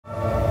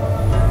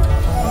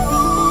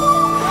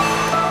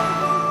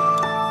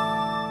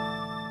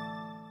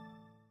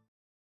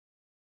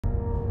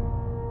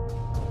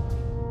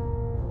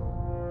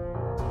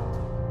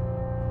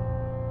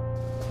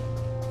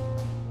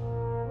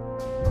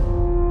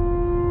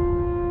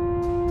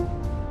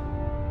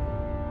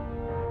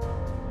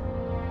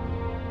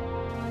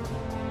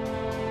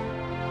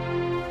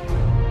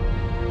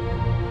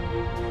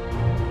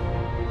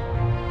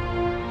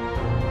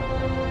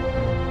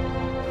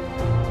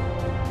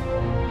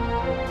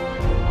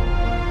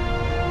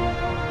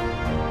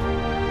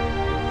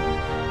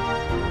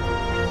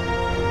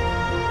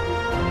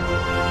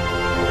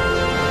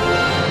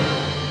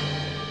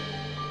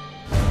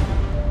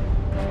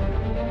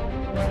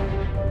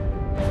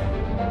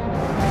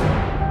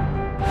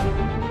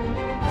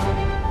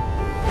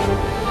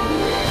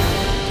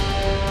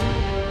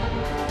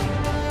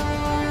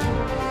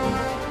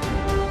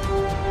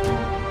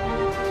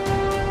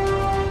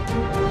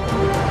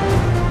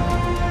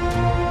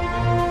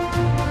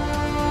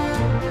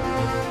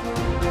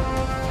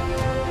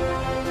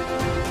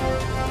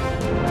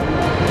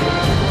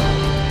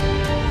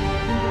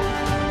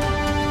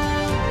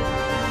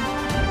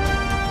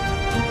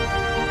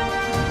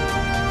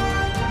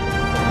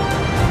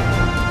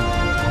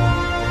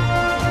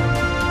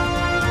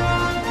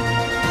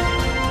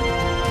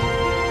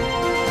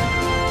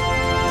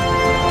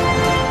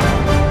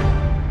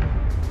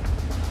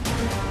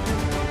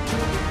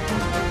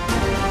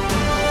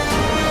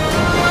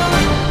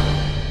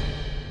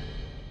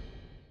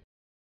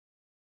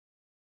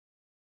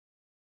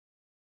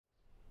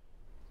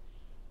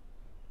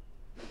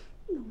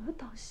么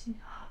东西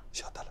啊？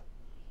晓得了。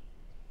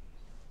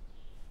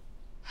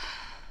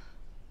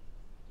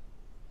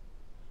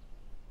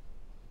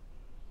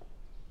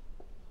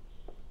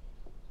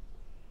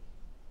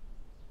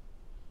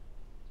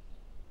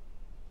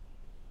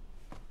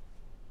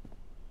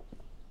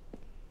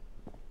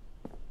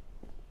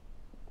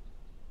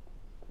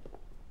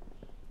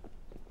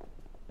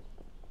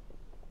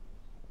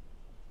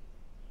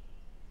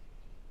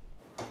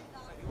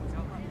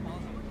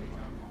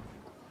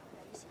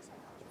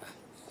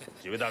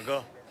几位大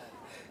哥，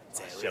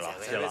谢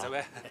了，谢了，再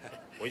会，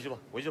回去吧，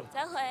回去吧。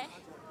再会。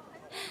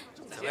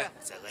再会，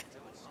再会。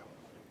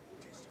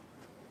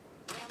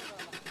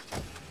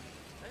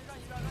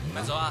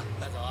慢走啊，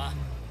慢走啊。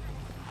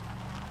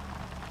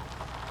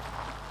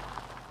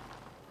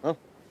嗯。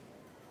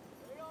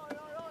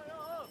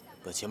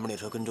把前面那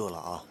车跟住了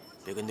啊，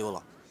别跟丢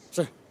了。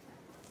是。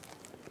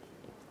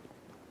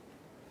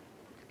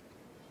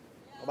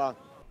老板。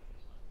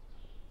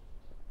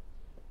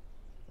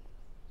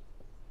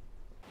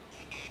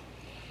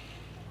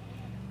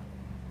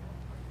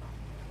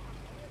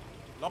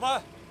 老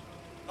潘，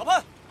老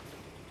潘，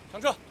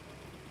上车。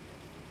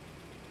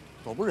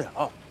走不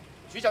了，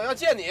局长要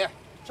见你，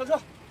上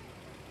车。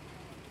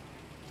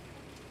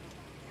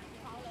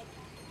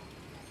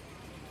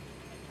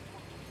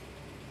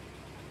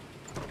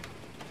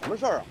什么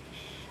事儿啊？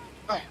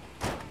哎，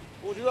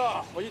不知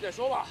道，回去再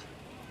说吧。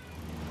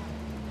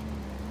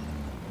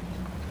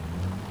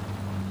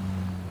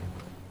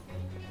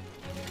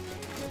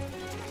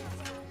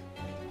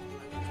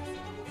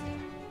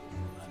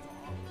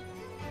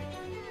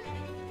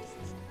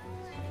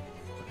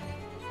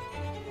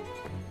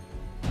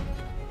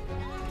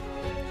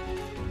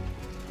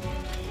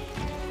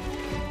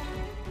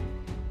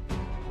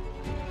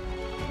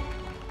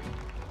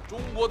 中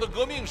国的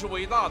革命是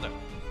伟大的，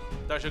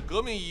但是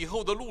革命以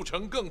后的路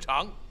程更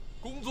长，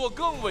工作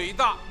更伟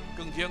大、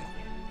更艰苦。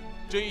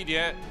这一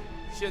点，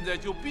现在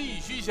就必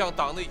须向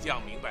党内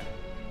讲明白，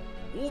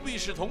务必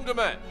使同志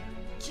们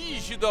继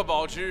续的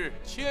保持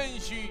谦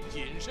虚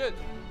谨慎、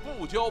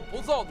不骄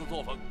不躁的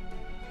作风，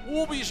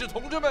务必使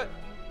同志们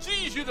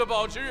继续的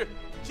保持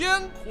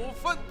艰苦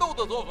奋斗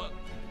的作风。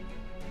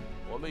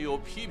我们有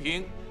批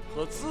评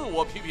和自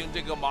我批评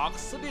这个马克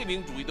思列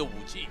宁主义的武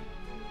器。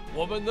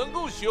 我们能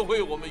够学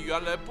会我们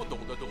原来不懂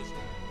的东西。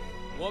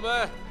我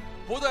们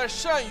不但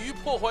善于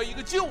破坏一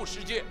个旧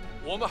世界，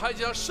我们还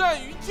将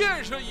善于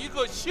建设一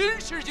个新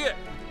世界。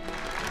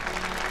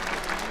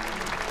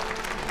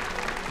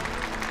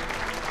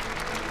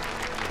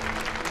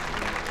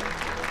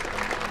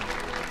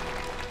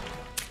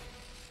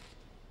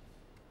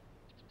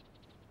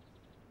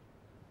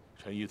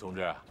陈毅同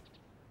志，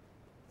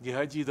你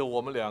还记得我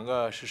们两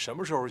个是什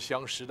么时候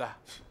相识的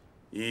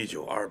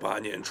？1928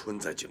年春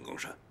在井冈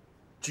山。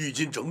 距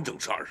今整整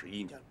是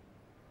21年了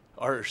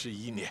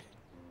，21年，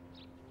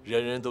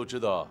人人都知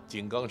道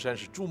井冈山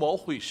是朱毛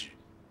会师。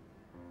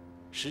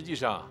实际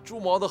上，朱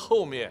毛的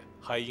后面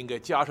还应该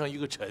加上一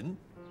个陈，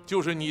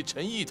就是你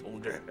陈毅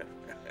同志。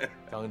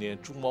当年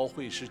朱毛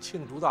会师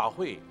庆祝大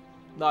会，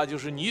那就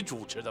是你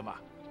主持的嘛？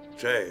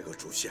这个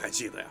主席还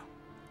记得呀？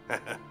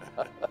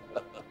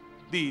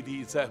历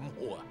历在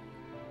目啊！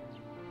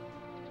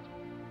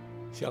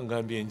湘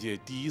赣边界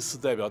第1次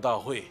代表大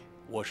会，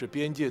我是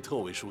边界特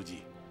委书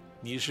记。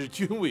 你是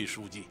军委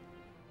书记，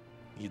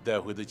你带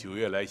回的9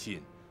月来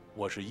信，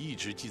我是一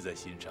直记在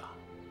心上。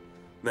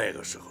那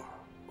个时候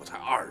我才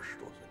20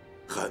多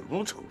岁，很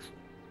不成熟。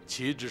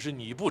岂止是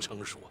你不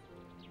成熟，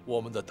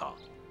我们的党、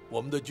我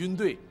们的军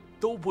队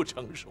都不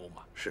成熟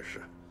嘛。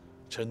是。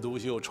陈独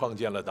秀创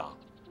建了党，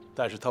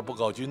但是他不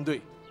搞军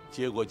队，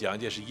结果蒋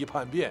介石一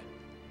叛变，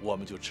我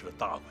们就吃了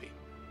大亏。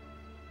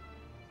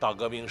大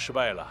革命失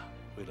败了，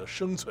为了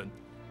生存，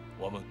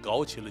我们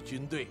搞起了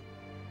军队，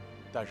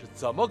但是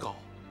怎么搞？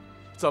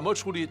 怎么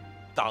处理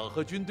党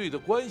和军队的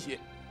关系？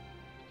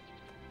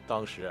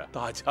当时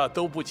大家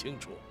都不清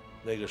楚。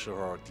那个时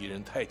候敌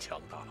人太强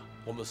大了，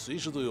我们随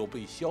时都有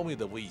被消灭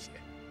的危险。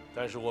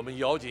但是我们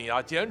咬紧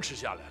牙坚持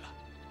下来了。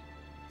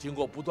经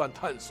过不断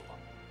探索，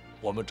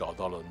我们找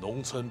到了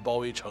农村包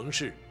围城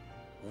市、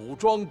武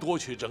装夺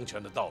取政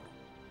权的道路，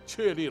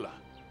确立了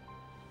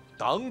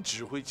党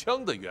指挥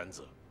枪的原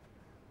则。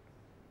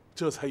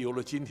这才有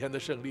了今天的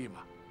胜利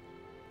嘛。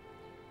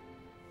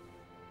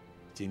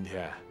今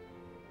天。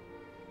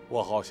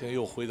 我好像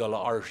又回到了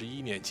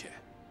21年前，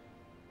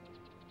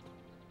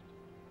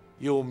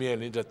又面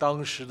临着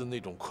当时的那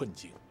种困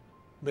境。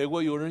美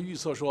国有人预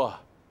测说，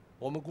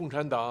我们共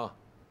产党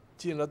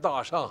进了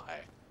大上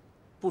海，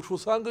不出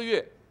3个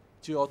月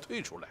就要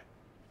退出来。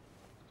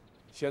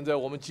现在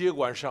我们接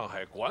管上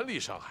海、管理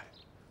上海，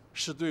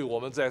是对我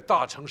们在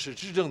大城市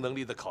执政能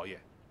力的考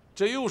验。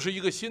这又是一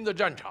个新的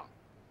战场。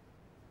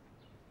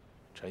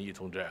陈毅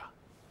同志啊，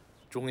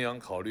中央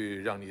考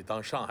虑让你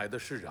当上海的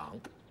市长。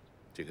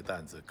 这个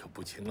担子可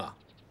不轻啊，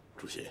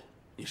主席，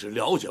你是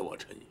了解我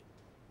陈毅，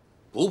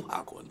不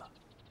怕滚的。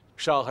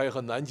上海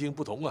和南京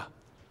不同啊，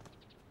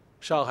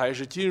上海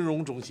是金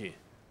融中心，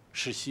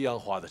是西洋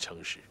化的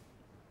城市，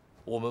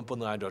我们不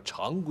能按照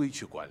常规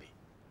去管理。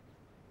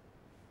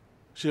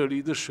这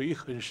里的水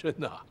很深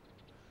呐，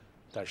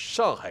但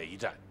上海一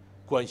战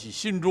关系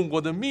新中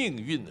国的命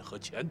运和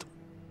前途，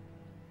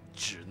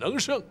只能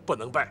胜不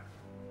能败。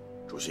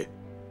主席，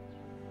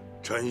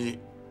陈毅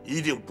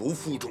一定不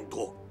负重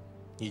托。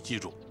你记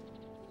住，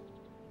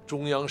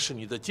中央是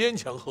你的坚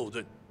强后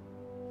盾。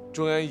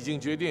中央已经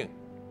决定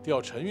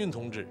调陈运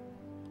同志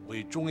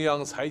为中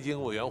央财经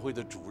委员会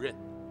的主任，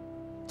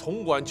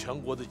统管全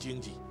国的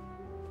经济。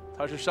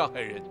他是上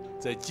海人，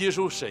在接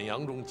收沈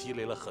阳中积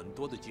累了很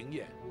多的经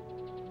验，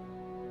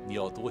你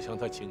要多向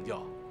他请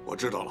教。我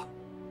知道了。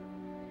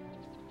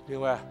另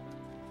外，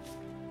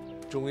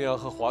中央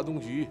和华东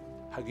局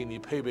还给你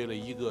配备了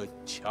一个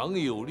强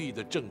有力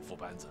的政府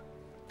班子，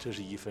这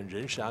是一份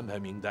人事安排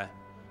名单。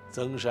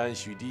曾山、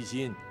许地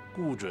新、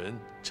顾准、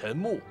陈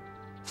木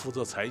负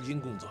责财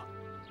经工作，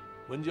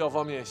文教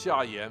方面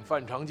夏衍、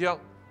范长江，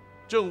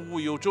政务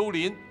有周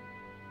林，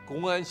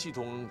公安系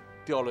统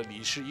调了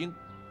李世英，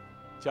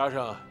加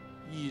上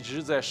一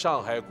直在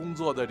上海工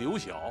作的刘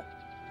晓，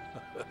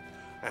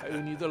还有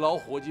你的老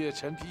伙计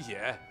陈皮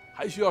显，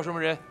还需要什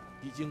么人？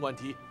你尽管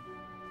提，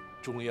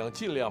中央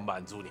尽量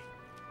满足你。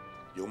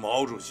有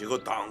毛主席和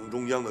党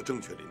中央的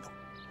正确领导，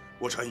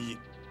我陈毅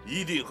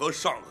一定和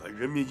上海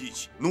人民一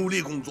起努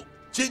力工作，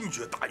坚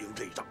决打赢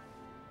这一仗。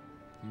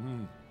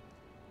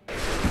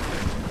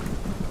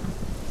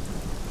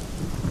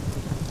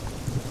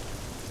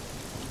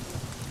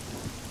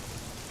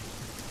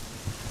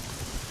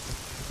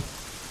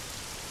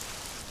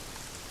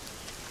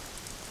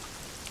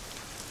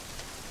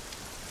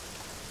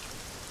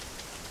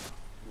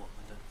我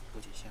们的补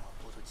给线要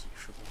多走几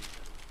十公里的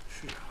路，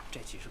是啊，这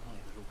几十公里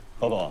的路，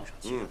老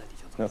总，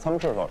那参谋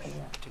室找什么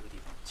呢？这个地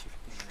方其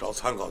实找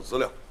参考资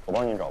料。我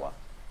帮您找吧。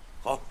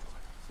好。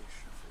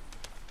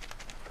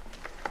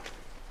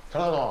陈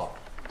老总，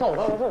到我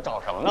办公室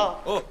找什么呢？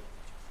哦，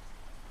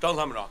张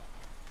参谋长，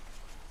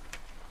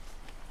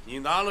你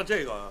拿了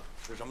这个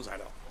是什么材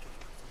料？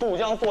渡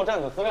江作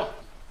战的资料。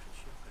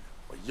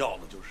我要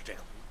的就是这个。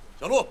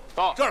小陆，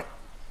到这儿，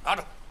拿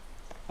着。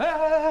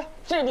哎，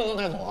这不能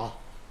带走啊！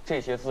这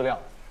些资料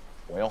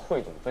我要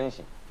汇总分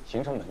析，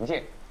形成文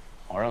件，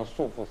好让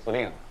粟副司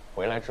令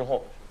回来之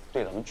后，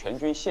对咱们全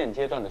军现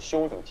阶段的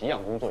休整给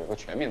养工作有个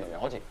全面的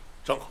了解。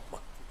正好嘛，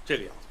这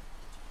个样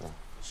子。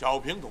小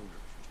平同志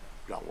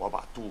让我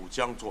把渡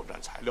江作战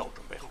材料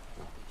准备好，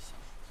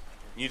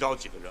你找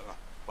几个人啊，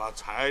把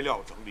材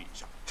料整理一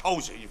下，抄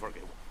写一份给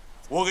我，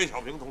我给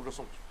小平同志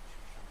送去。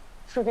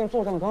制定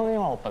作战纲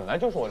要本来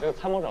就是我这个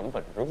参谋长的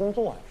本职工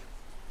作呀，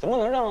怎么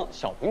能让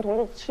小平同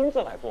志亲自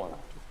来做呢？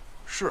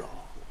是啊，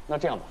那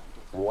这样吧，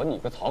我拟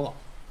个草稿，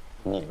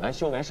你来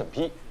修改审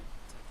批，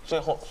最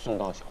后送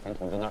到小平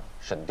同志那儿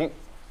审定，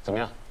怎么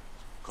样？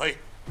可以。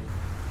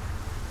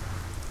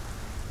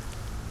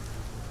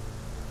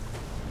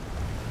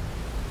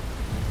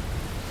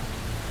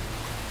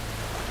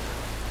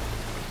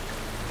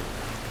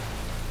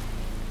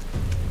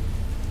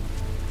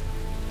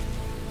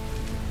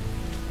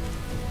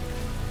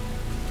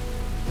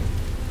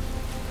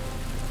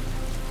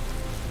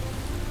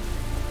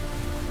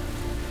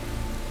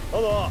老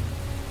总，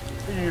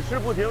雨势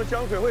不停，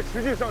江水会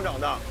持续上涨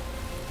的，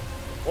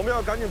我们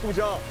要赶紧渡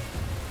江，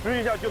持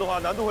续下去的话，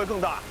难度会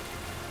更大。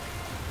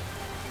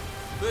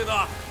对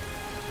的。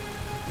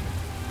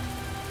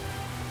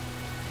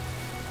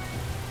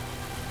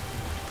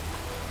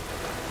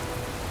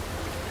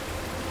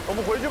我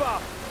们回去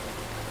吧。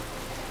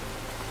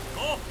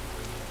走。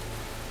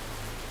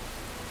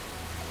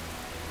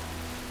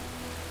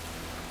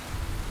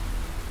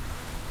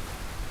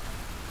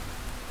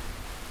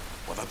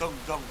我的邓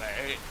政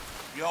委，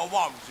不要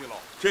忘记了，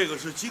这个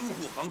是京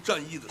沪杭战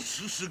役的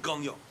实施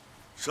纲要。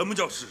什么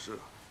叫实施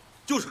啊？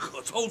就是可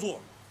操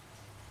作。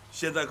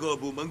现在各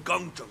部门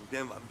刚整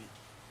编完毕，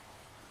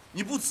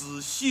你不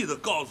仔细的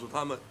告诉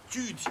他们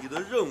具体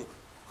的任务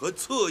和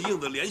策应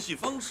的联系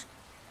方式，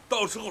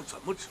到时候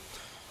怎么指挥，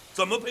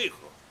怎么配合，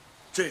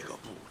这个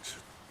布置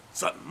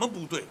怎么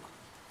不对嘛？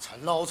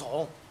陈老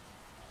总，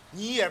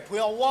你也不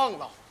要忘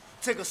了，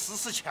这个实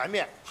施前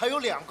面还有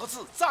2个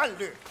字：战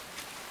略。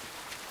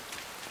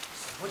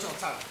什么叫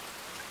战略？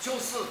就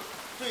是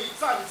对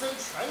战争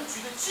全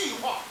局的计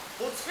划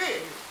和策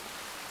略。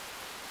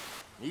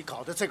你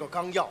搞的这个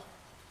纲要，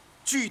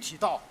具体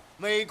到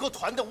每个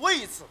团的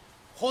位置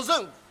和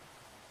任务，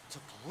这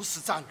不是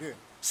战略，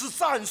是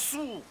战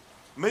术。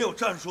没有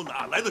战术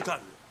哪来的战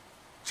略？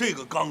这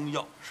个纲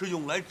要是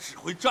用来指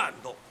挥战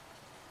斗。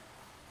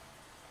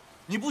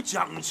你不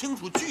讲清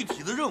楚具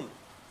体的任务，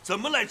怎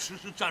么来实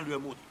施战略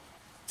目的？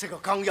这个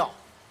纲要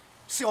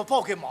是要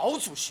报给毛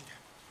主席的。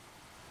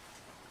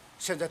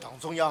现在党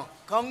中央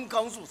刚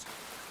刚入场，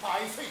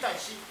百废待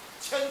兴，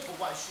千头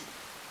万绪。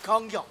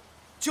纲要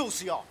就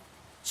是要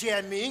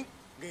简明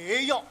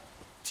扼要，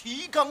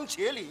提纲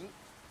挈领，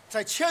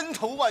在千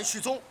头万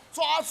绪中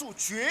抓住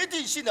决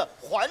定性的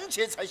环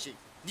节才行。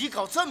你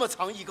搞这么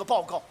长一个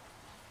报告，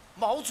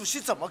毛主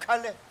席怎么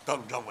看呢？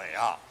邓政委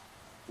啊，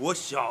我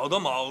晓得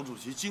毛主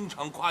席经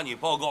常夸你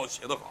报告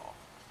写得好，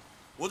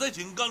我在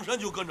井冈山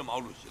就跟着毛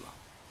主席了，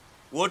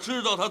我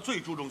知道他最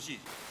注重细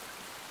节。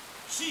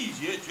细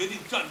节决定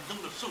战争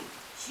的胜利，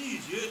细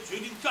节决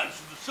定战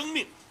士的生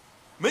命。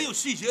没有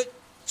细节，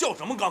叫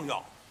什么纲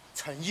要？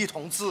陈毅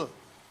同志，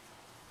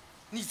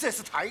你这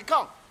是抬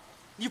杠，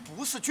你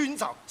不是军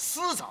长、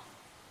师长，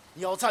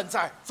你要站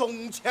在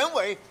总前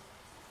委，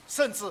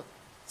甚至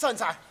站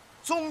在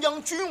中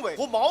央军委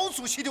和毛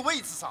主席的位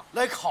置上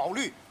来考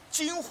虑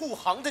京沪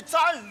杭的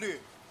战略。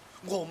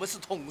我们是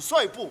统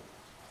帅部，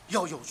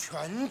要有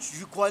全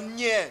局观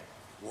念。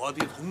我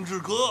的同志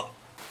哥，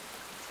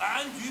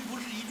全局不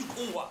是一句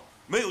空话，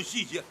没有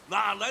细节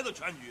哪来的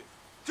全局？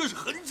这是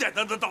很简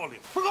单的道理。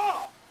报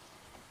告，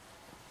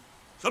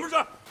什么事？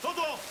老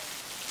总，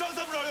张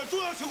参谋长要重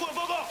要情况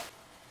报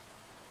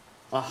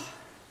告。啊，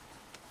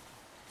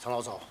陈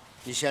老总，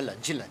你先冷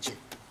静冷静，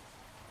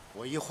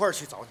我一会儿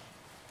去找你。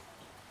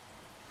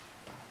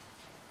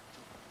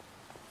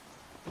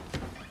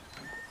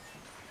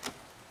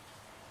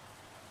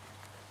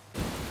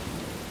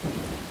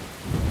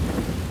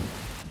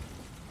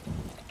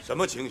什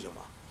么情形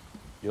啊？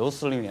刘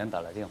司令员打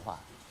来电话，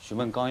询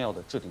问纲要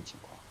的制定情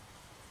况。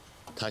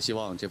他希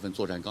望这份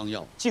作战纲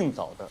要尽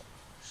早的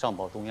上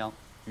报中央，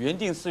原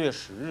定4月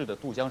10日的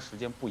渡江时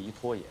间不宜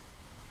拖延。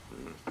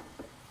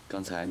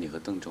刚才你和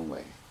邓政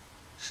委，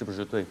是不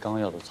是对纲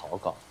要的草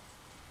稿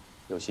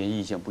有些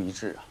意见不一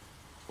致啊？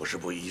不是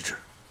不一致，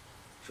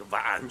是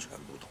完全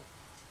不同。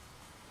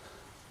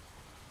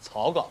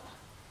草稿嘛，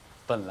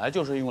本来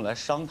就是用来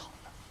商讨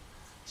的，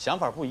想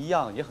法不一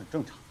样也很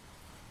正常。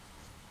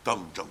邓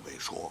政委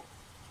说，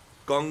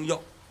纲要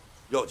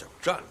要讲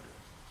战略，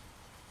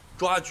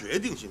抓决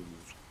定性因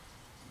素。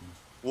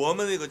我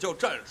们那个叫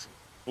战术，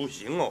不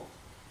行哦。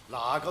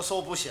哪个说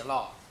不行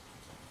了？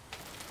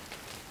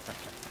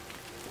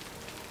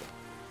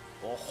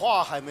我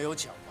话还没有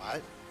讲完，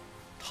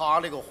他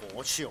那个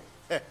火气哦，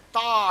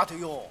大的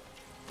哟。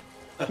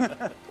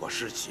我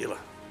失奇了。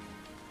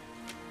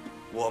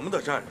我们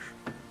的战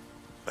士，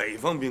北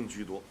方兵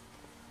居多，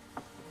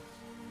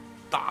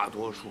大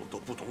多数都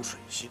不懂水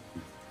性。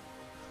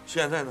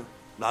现在呢，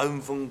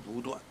南风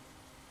不断，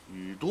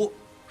雨多，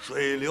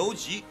水流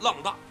急，浪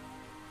大，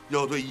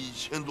要对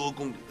1000多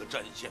公里的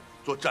战线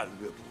做战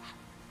略部署，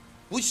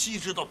不细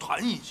致到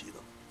团一级的，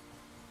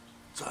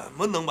怎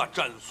么能把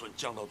战损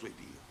降到最低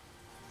啊？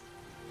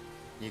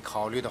你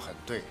考虑得很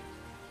对，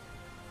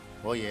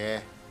我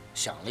也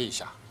想了一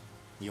下，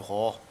你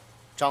和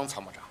张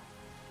参谋长，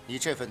你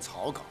这份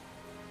草稿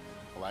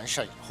完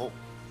事以后，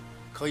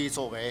可以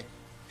作为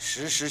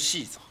实施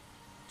细则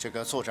这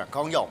个作战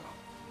纲要嘛。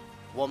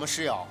我们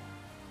是要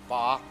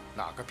把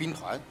哪个兵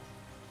团、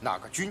哪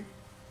个军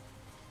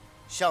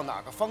向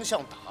哪个方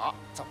向打，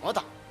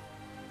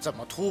怎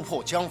么突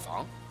破江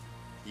防，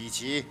以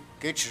及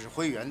给指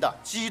挥员的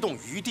机动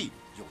余地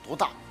有多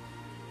大，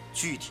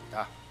具体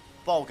的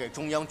报给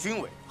中央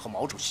军委和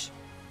毛主席，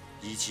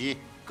以及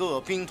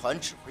各兵团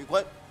指挥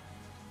官。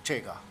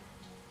这个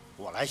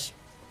我来写。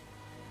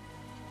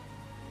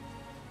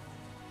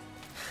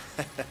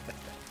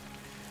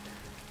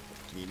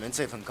你们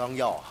这份纲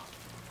要啊，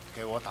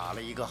给我打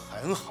了一个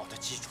很好的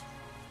基础。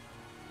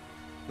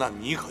那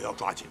你可要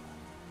抓紧了，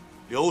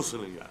刘司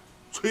令员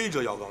催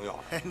着要纲要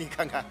了。你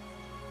看看，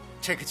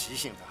这个急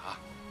性子啊，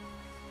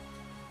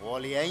我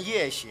连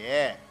夜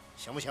写，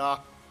行不行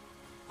啊？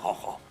好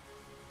好，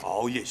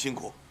熬夜辛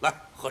苦，来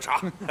喝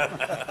茶。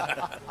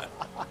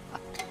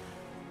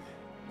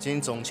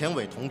经总前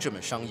委同志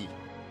们商议，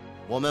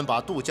我们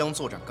把渡江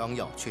作战纲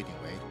要确定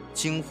为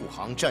京沪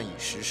杭战役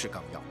实施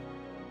纲要。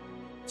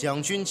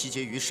蒋军集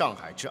结于上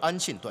海至安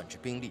庆段之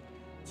兵力，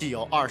既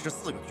有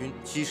24个军、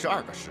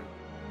72个师。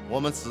我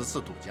们此次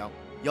渡江，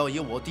要以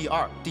我第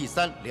2、第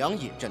3两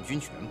野战军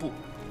全部，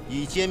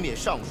以歼灭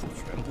上述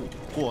全部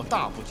或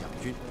大部蒋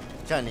军，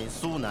占领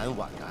苏南、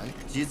皖南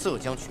及浙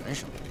江全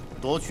省，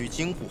夺取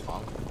京沪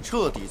杭，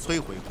彻底摧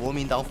毁国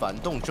民党反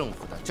动政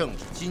府的政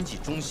治经济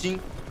中心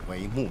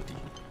为目的。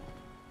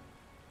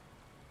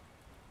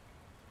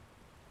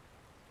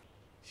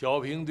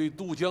小平对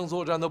渡江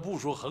作战的部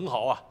署很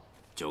好啊，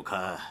就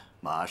看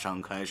马上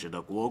开始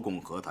的国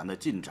共和谈的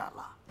进展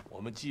了。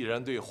我们既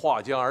然对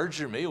划江而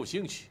治没有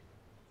兴趣，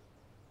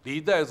李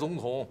代总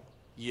统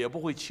也不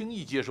会轻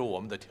易接受我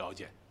们的条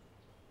件。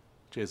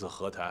这次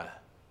和谈，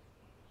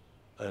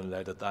恩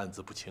来的担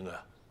子不轻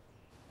啊。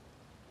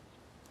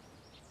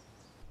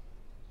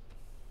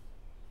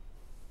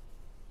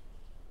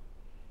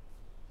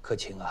可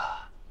卿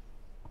啊，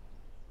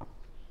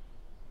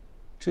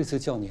这次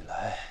叫你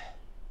来，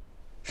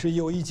是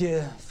有一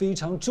件非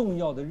常重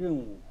要的任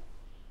务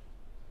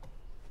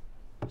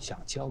想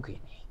交给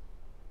你，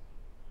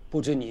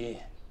不知你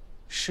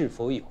是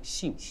否有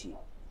信心？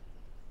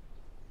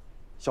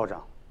校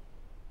长，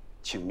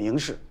请明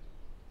示，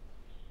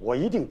我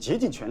一定竭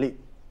尽全力，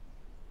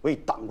为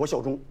党国效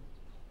忠。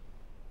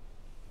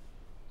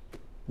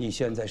你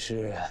现在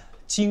是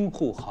京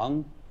沪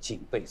杭警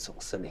备总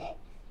司令，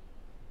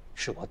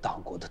是我党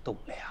国的栋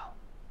梁，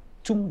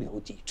中流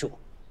砥柱。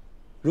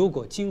如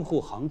果京沪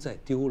杭再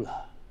丢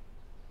了，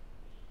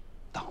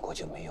党国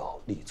就没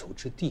有立足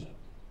之地。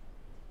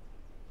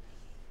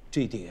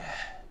这点，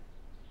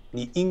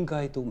你应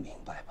该都明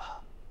白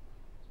吧？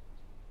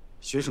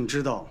学生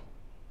知道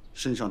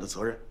身上的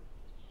责任。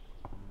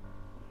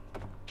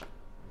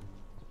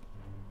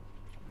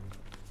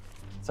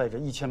在这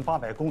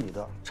1800公里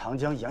的长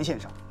江沿线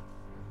上，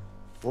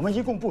我们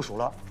一共部署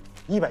了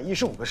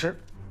115个师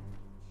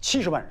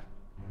，70万人，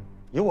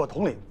由我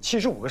统领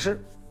75个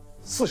师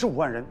，45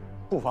万人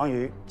布防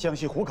于江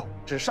西湖口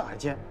至上海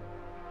间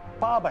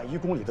800余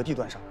公里的地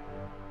段上。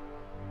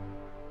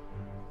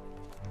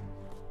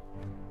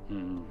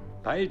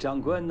白长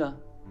官呢？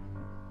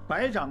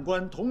白长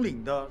官统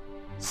领的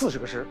40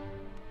个师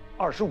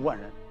，25万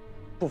人，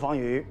布防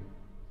于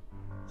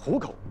湖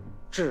口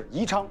至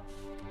宜昌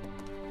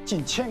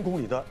近1000公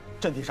里的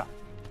阵地上。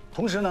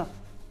同时呢，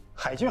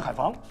海军海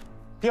防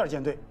第2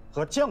舰队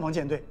和江防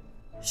舰队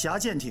辖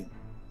舰艇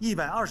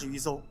120余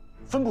艘，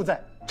分布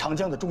在长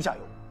江的中下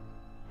游。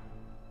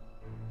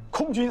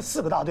空军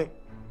4个大队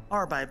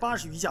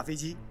，280余架飞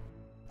机，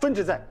分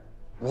置在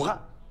武汉、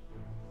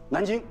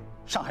南京、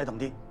上海等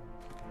地。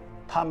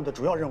他们的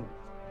主要任务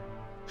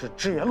是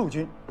支援陆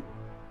军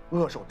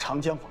扼守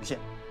长江防线。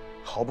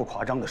毫不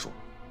夸张地说，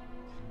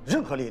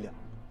任何力量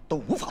都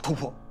无法突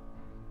破。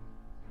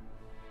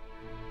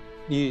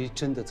你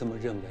真的这么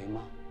认为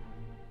吗？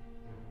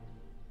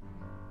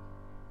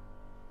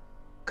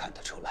看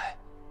得出来，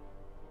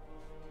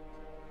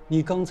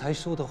你刚才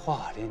说的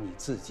话连你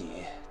自己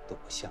都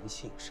不相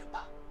信，是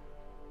吧？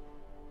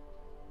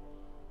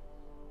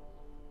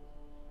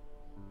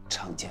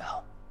长江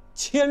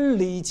千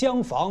里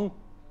江防，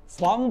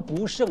防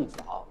不胜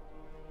防，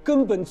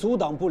根本阻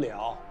挡不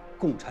了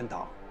共产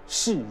党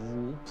势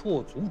如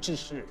破竹之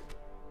势。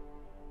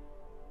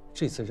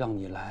这次让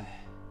你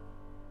来，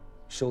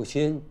首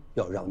先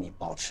要让你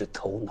保持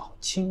头脑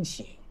清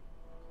醒。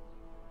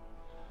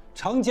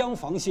长江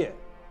防线，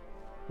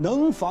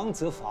能防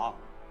则防，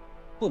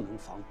不能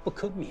防不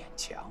可勉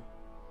强。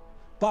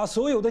把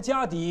所有的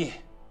家底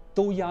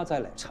都压在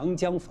了长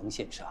江防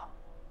线上，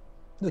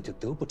那就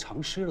得不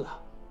偿失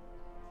了。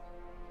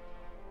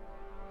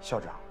校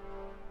长，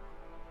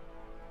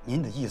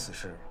您的意思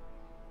是？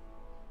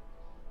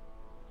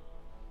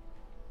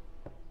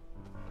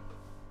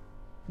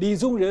李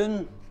宗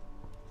仁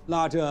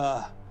拉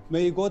着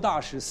美国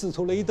大使司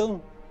徒雷登，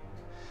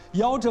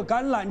摇着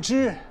橄榄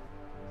枝，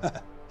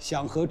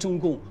想和中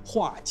共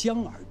划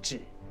江而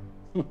治。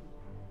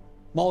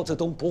毛泽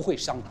东不会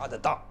上他的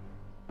当。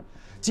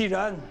既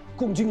然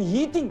共军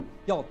一定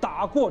要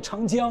打过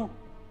长江，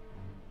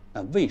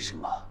那为什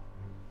么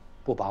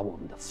不把我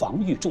们的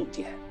防御重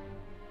点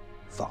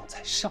放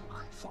在上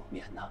海方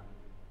面呢？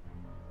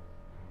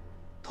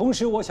同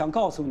时，我想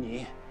告诉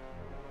你，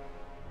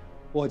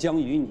我将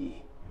与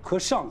你和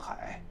上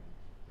海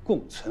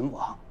共存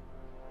亡。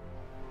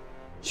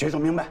学生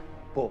明白？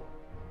不，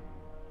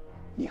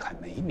你还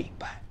没明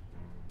白。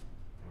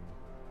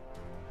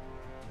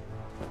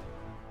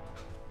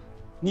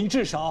你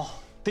至少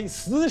得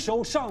死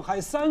守上海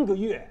3个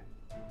月。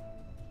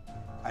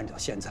按照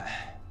现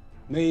在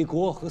美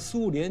国和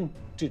苏联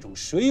这种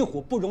水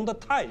火不容的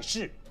态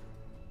势，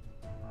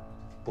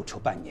不出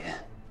半年，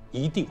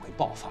一定会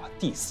爆发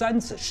第3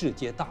次世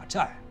界大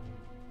战。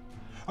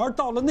而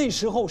到了那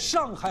时候，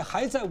上海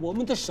还在我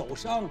们的手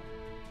上，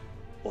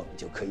我们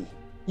就可以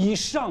以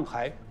上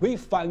海为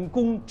反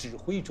攻指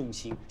挥中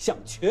心，向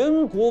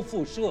全国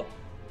辐射。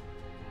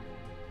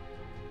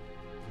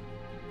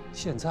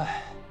现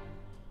在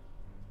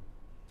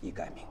你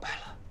该明白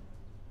了。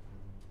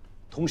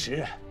同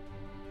时，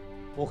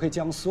我会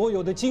将所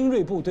有的精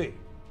锐部队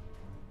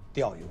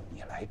调由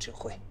你来指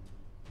挥。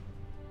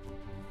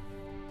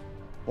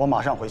我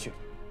马上回去，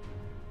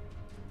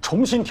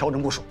重新调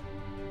整部署。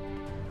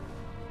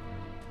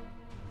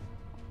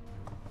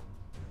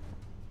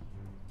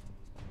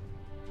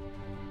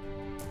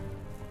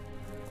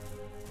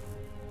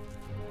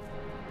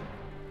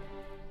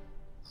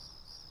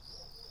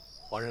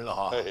还人了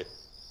哈！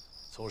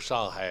从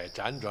上海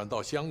辗转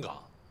到香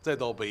港，再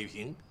到北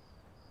平，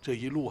这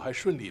一路还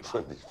顺利吧？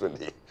顺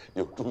利，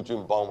有诸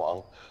军帮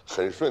忙，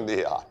很顺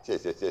利啊！谢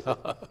谢。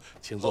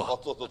请坐。好，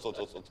坐。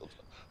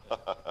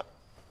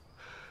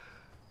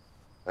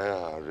哎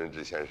呀，润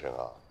之先生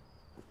啊，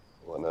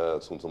我呢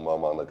匆匆忙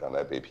忙的赶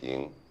来北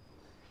平，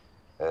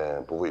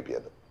不为别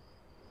的，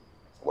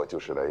我就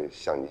是来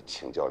向你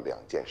请教2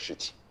件事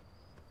情。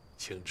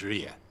请直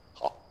言。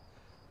好，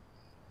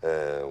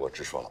我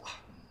直说了啊。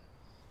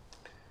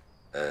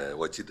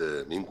我记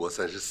得民国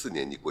34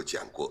年你给我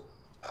讲过，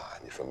啊，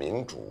你说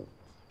民主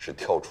是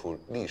跳出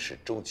历史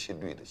周期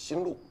率的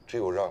新路，只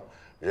有让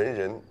人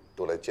人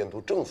都来监督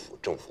政府，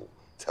政府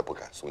才不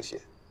敢松懈，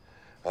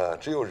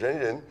只有人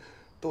人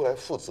都来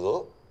负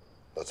责，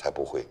那才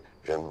不会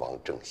人亡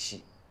政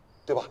息，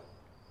对吧？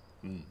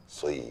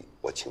所以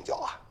我请教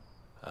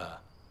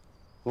啊，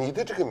你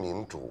的这个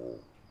民主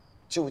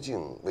究竟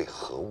为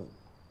何物？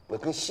那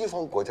跟西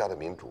方国家的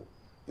民主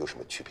有什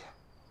么区别？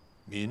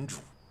民主，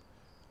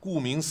顾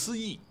名思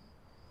义，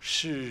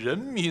是人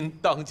民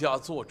当家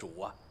作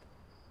主啊。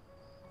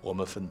我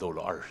们奋斗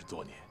了20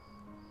多年，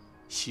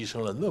牺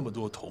牲了那么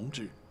多同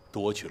志，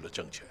夺取了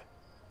政权，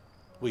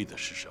为的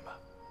是什么？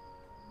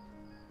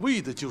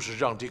为的就是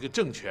让这个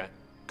政权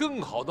更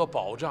好地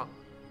保障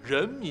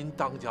人民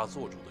当家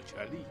作主的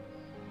权利，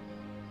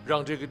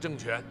让这个政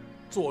权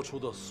做出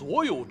的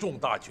所有重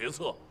大决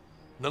策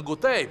能够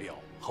代表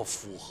和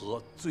符合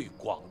最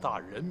广大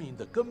人民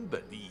的根本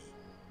利益。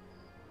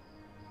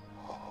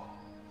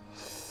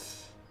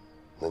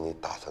那你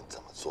打算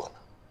怎么做呢？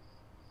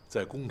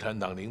在共产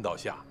党领导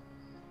下，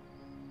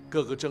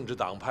各个政治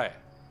党派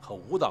和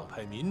无党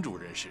派民主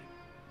人士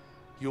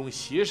用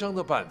协商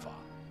的办法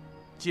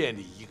建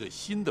立一个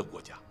新的国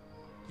家，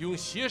用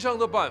协商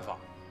的办法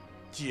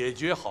解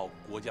决好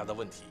国家的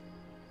问题，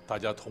大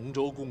家同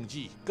舟共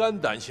济，肝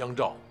胆相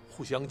照，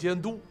互相监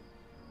督，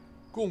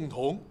共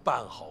同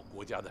办好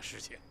国家的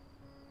事情。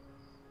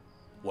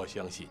我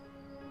相信，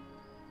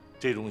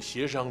这种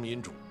协商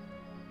民主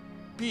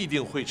必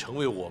定会成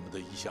为我们的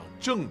一项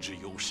政治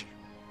优势。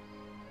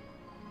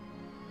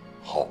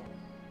好，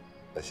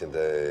那现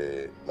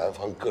在南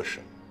方各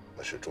省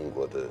那是中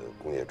国的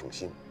工业中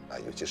心啊，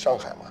尤其上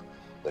海嘛，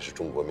那是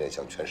中国面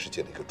向全世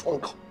界的一个窗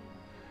口。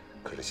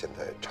可是现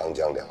在长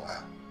江两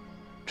岸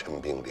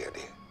陈兵烈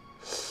烈，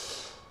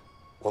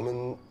我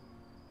们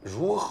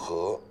如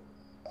何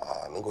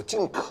能够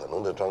尽可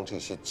能的让这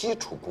些基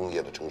础工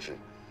业的城市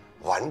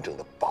完整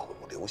的保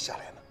留下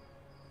来呢？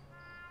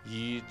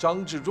以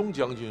张治中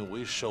将军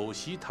为首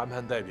席谈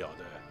判代表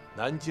的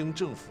南京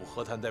政府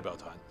和谈代表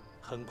团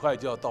很快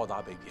就要到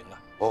达北平了。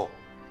哦，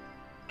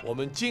我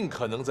们尽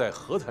可能在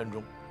和谈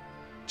中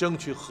争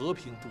取和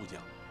平渡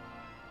江，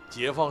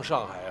解放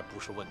上海不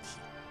是问题，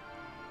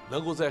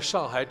能够在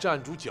上海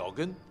站住脚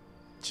跟，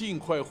尽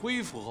快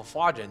恢复和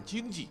发展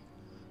经济，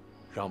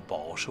让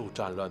饱受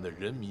战乱的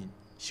人民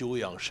休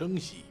养生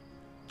息，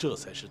这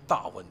才是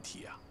大问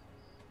题啊！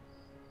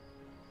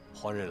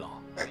黄任老，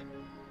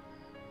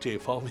这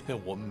方面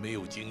我们没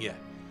有经验，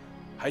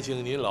还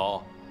请您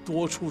老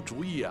多出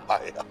主意啊！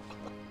哎呀，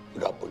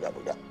不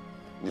干，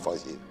你放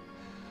心，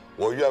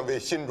我愿为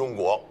新中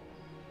国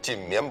尽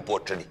绵薄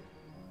之力。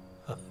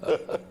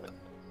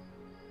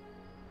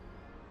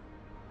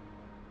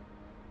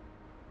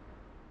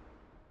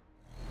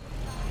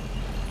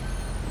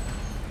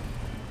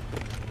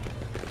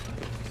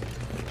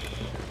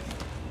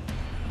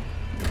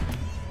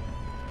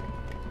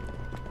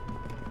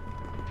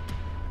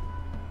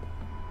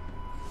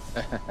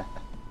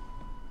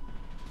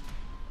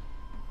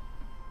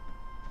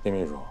丁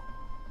秘书，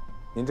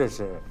您这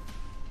是？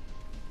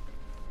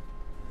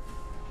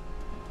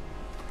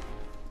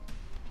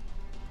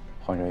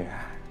黄哲远，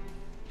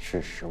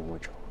识时务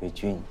者为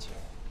俊杰，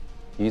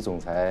于总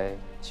裁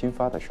新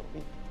发的手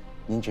艺，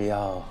您只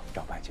要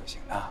照办就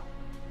行了，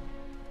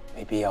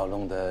没必要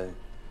弄得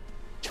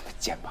这么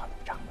剑拔弩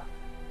张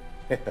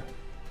的。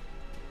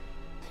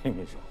丁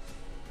秘书，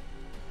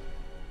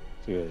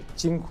这个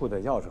金库的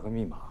钥匙和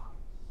密码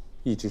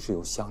一直是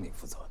由乡里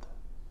负责的，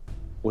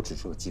我只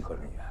是个稽核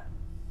人员，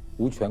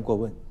无权过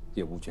问，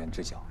也无权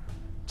知晓，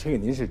这个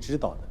您是知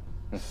道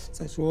的。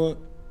再说，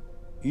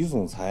于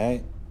总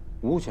裁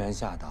无权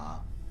下达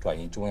转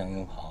移中央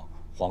银行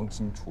黄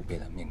金储备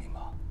的命令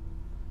吧？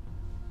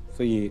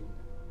所以，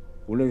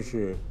无论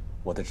是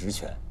我的职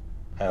权，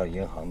还有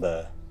银行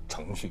的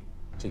程序，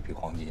这批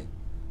黄金，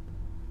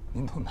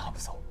您都拿不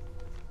走。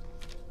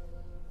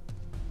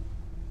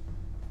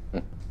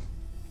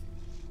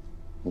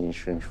您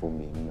身处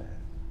名门，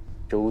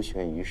周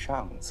旋于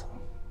上层，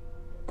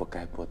不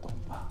该不懂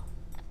吧？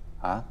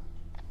啊？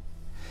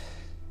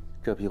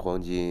这批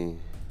黄金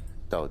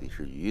到底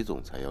是于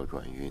总裁要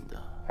转运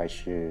的，还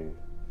是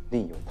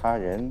另有他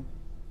人？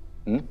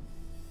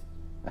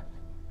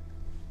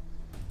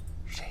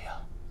谁呀？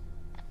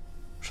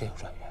谁要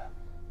转运？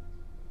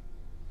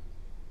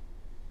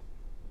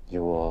你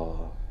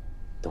我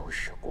都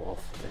是国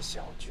府的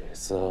小角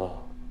色，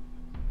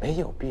没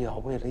有必要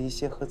为了一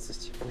些和自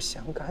己不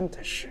相干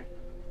的事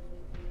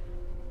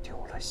丢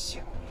了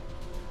性命。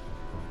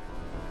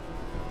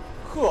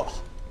呵，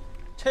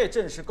这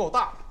阵势够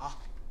大的啊！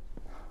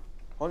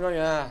黄专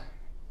员，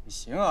你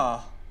行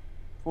啊，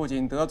不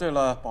仅得罪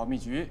了保密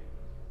局，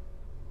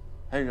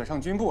还惹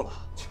上军部了。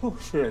就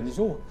是，你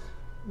说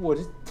我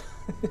这……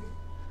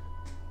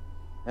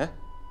哎，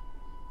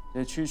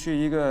这区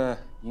一个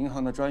银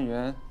行的专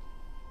员，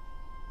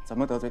怎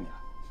么得罪你了？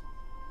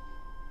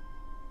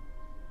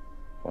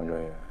黄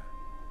专员，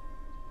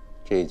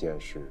这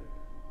件事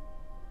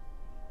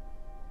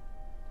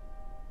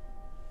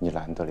你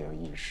拦得了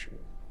一时，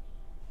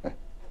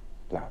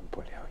拦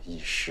不了一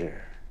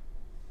世。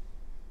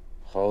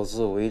好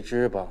自为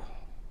之吧。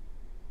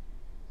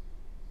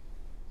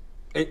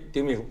哎，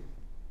丁秘书，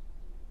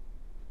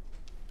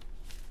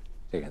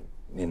这个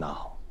您拿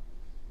好。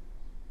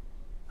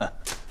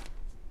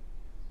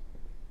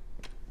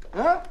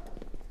哎，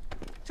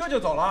这就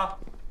走了？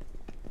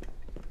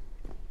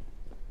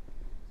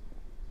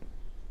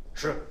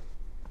是。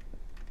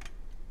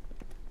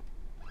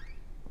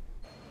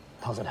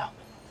唐司令，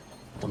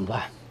怎么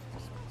办？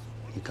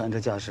你看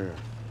这架势，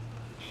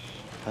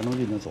还能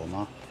运得走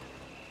吗？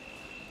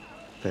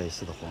该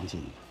死的黄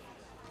金，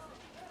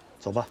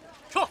走吧。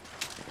撤，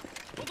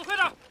动作快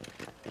点。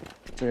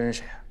这人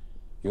谁啊？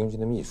永军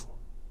的秘书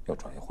要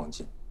转移黄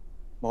金，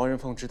毛人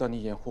凤知道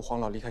你掩护黄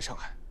老离开上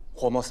海，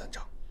火冒三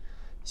丈，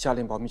下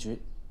令保密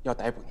局要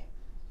逮捕你。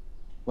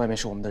外面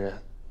是我们的人，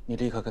你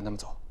立刻跟他们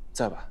走，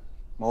再晚，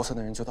毛森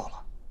的人就到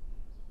了。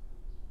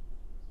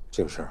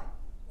这个事儿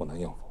我能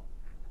应付。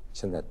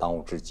现在当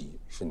务之急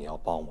是你要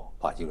帮我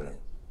把一个人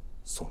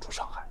送出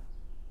上海。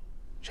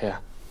谁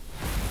呀？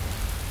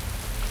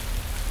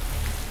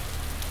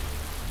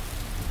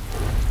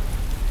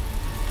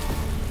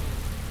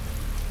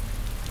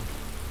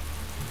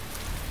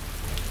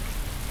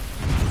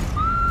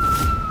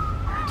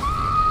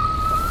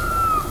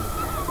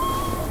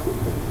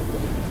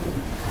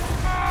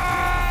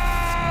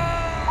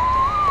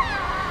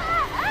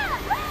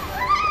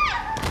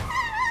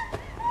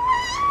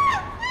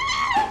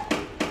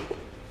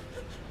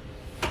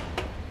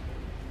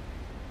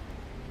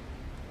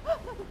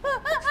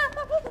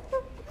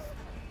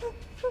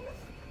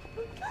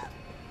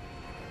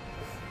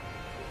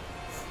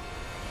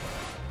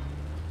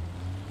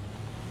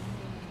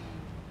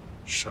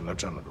审了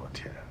这么多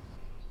天，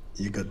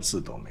一个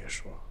字都没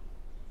说。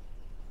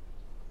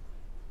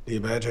李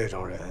白这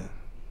种人，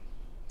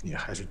你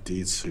还是第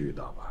一次遇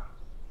到吧？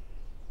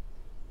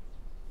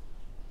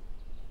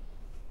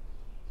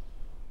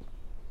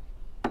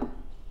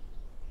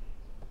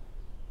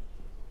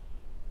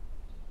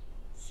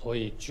所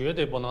以绝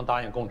对不能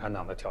答应共产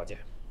党的条件。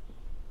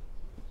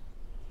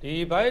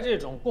李白这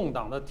种共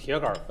党的铁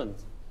杆分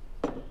子，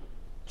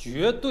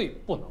绝对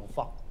不能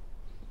放。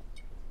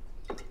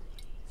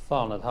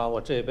放了他，我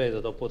这辈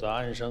子都不得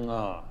安生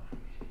啊！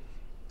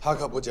他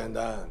可不简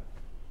单。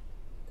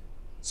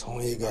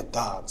从一个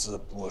大字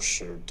不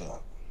识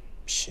的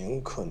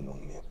贫困农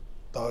民，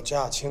到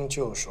驾轻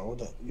就熟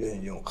的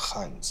运用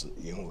汉字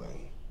英文，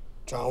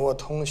掌握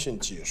通信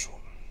技术，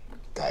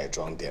改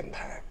装电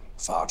台，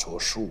发出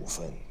数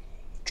份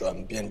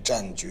转变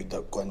战局的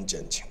关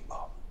键情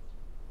报。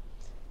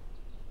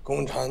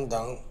共产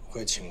党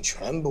会倾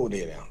全部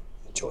力量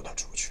救他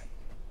出去。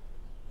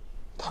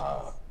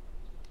他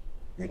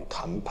与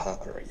谈判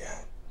而言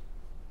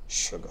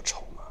是个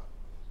筹码。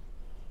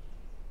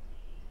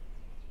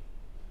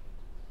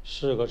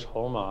是个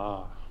筹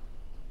码，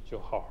就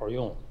好好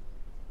用。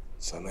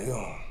怎么用？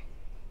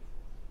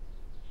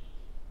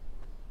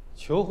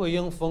裘慧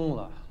英疯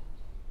了，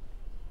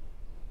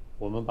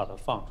我们把她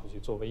放出去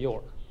作为诱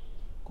饵。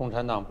共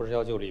产党不是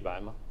要救李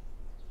白吗？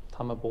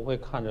他们不会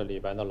看着李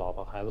白的老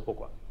婆孩子不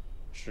管，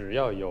只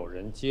要有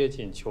人接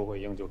近裘慧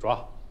英就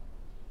抓。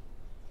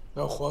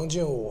那黄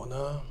敬武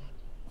呢？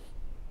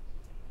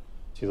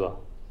徐子，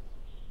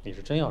你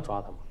是真要抓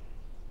他吗？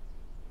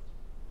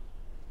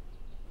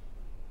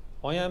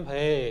黄炎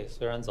培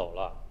虽然走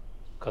了，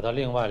可他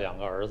另外2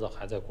个儿子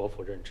还在国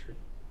府任职，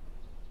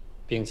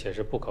并且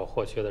是不可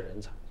或缺的人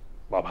才。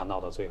我怕闹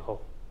到最后，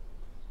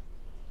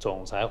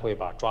总裁会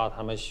把抓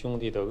他们兄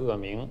弟的恶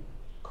名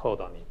扣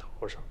到你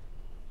头上。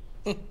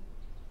哼！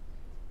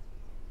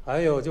还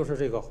有就是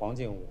这个黄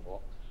敬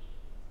武，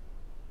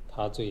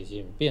他最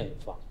近遍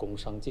访工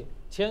商界，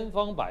千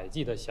方百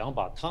计的想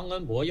把汤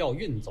恩伯要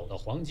运走的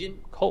黄金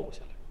扣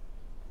下来。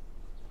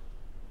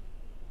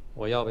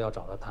我要不要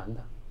找他谈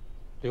谈？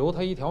留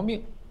他一条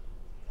命，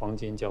黄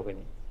金交给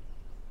你。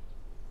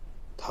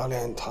他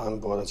连汤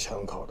恩伯的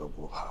枪口都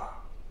不怕，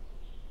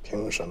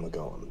凭什么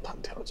跟我们谈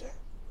条件？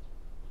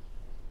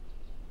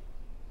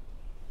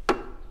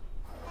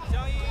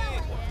江一，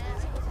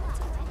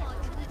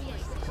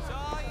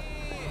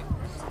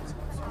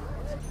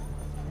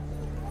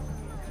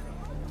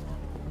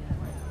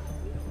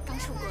刚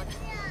漱过的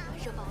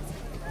热包子。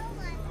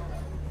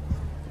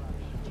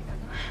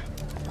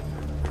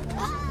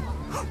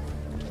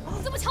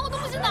你怎么抢我东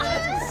西呢？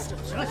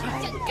行了，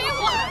给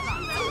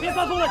我！别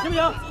发疯了，行不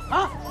行？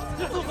啊！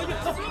走回去，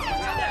走，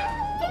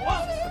走啊，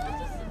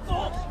走，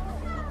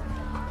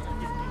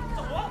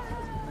走啊！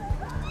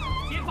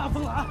别发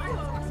疯了啊！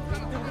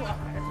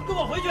跟我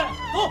回去，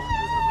走，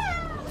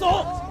走。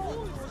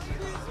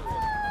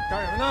干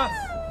什么呢？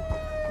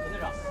陈队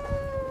长，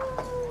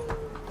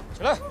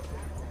起来！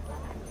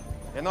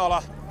别闹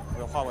了，我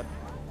有话问你，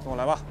跟我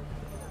来吧。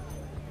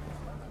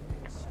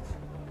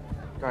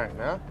干什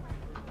么呀？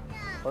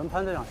我跟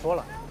潘队长说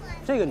了，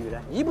这个女人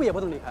一步也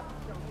不能离开。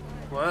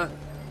滚！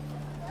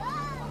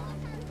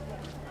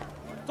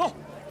走。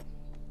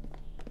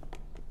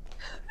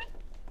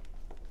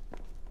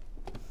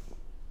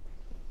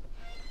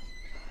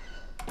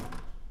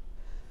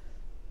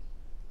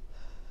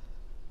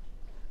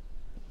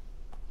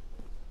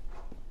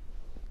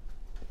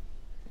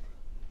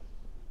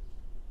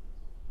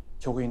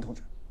裘桂英同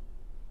志，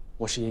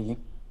我是叶英。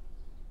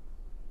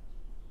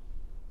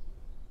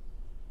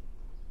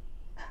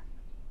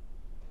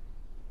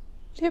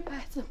李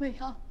白怎么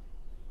样？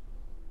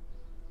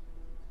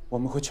我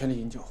们会全力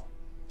营救，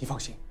你放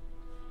心。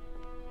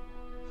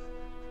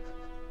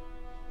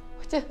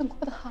我见过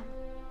他，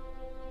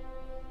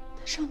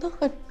他伤得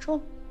很重。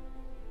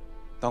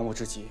当务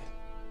之急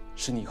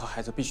是你和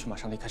孩子必须马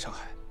上离开上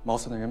海，毛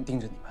森的人盯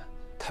着你们，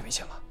太危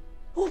险了。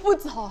我不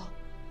走，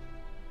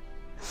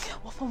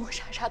我疯疯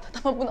傻傻的，他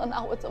们不能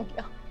拿我怎么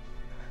样。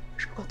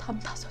如果他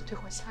们打算对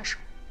我下手，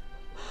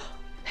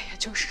那也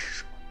就是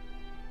说，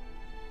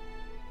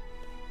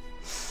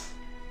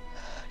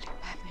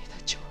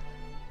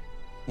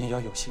你要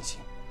有信心。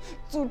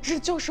组织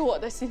就是我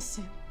的信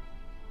心。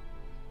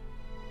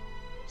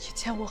以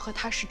前我和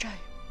他是战友，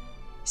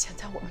现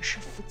在我们是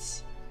夫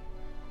妻。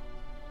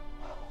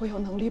我有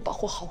能力保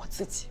护好我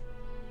自己，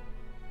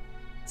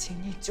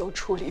请你救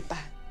出李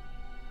白，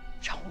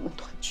让我们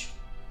团聚。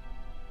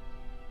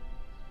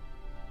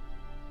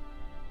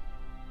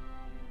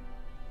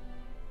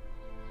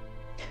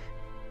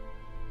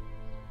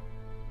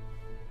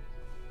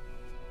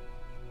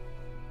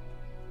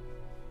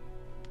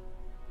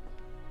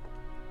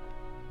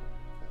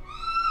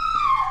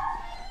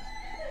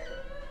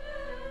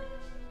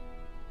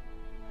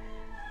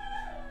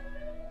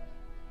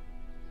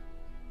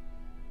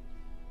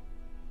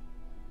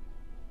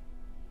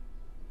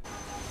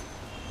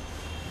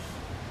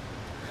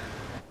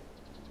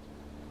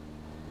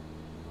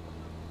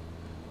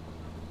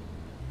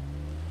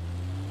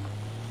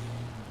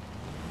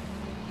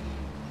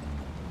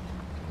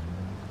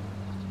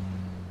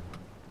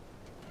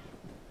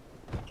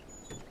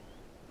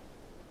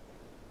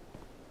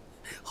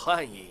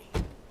欢迎，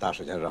大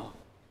使先生。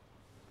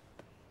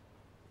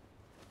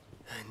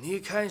你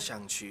看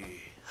上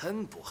去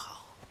很不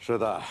好。是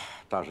的，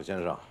大使先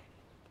生。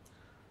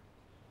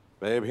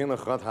北平的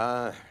和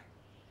谈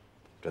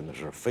真的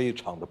是非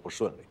常的不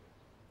顺利，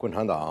共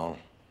产党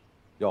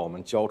要我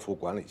们交出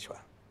管理权，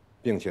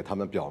并且他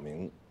们表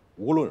明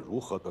无论如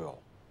何都要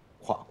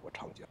跨过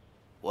长江。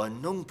我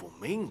弄不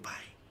明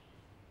白，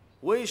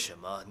为什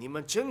么你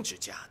们政治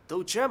家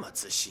都这么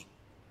自信？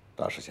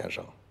大使先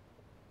生。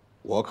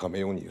我可没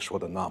有你说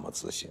的那么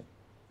自信，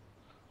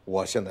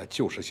我现在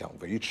就是想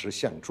维持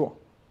现状，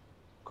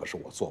可是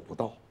我做不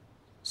到，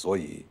所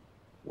以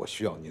我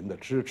需要您的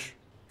支持。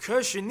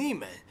可是你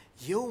们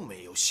有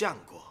没有想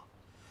过，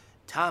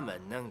他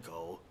们能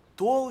够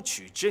夺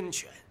取政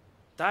权，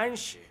但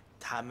是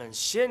他们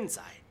现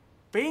在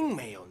并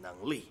没有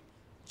能力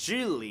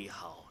治理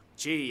好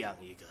这样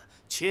一个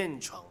千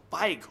疮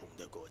百孔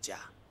的国家。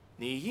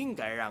你应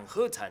该让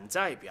和谈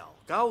代表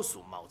告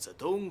诉毛泽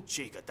东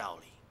这个道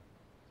理。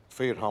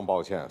非常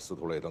抱歉，司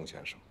徒雷登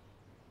先生，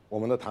我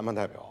们的谈判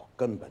代表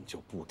根本就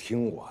不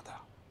听我的，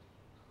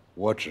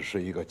我只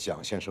是一个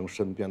蒋先生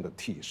身边的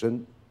替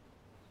身。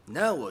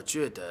那我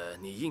觉得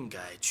你应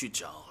该去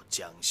找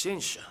蒋先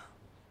生。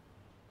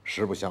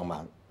实不相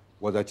瞒，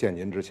我在见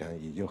您之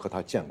前已经和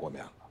他见过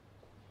面了，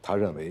他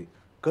认为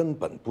根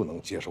本不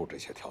能接受这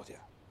些条件。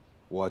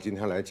我今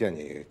天来见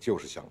你，就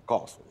是想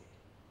告诉你，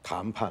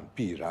谈判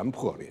必然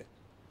破裂，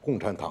共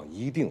产党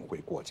一定会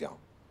过江，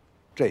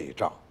这一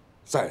仗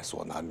在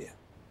所难免。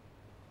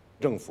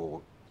政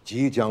府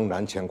即将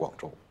南迁广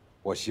州，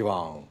我希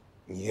望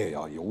你也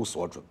要有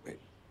所准备。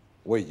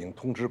我已经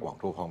通知广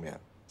州方面，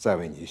再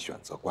为你选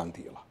择官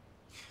邸了。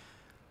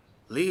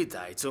历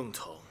代总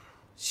统，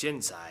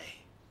现在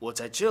我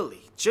在这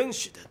里正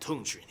式的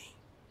通知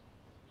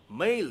你，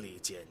美利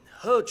坚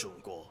和中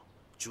国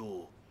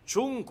驻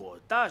中国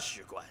大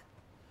使馆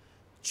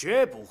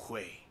绝不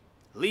会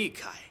离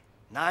开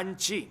南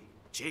京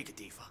这个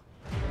地方。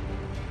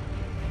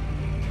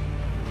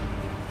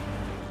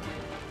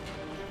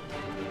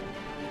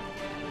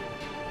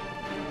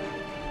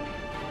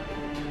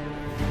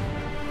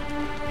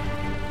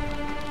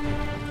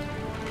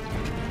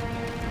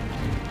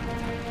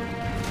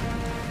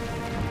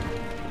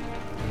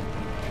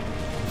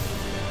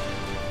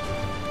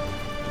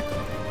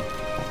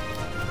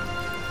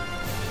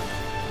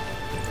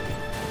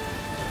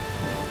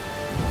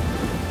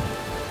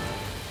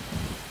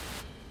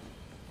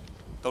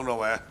邓政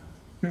委，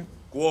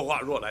郭化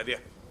若来电。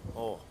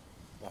哦，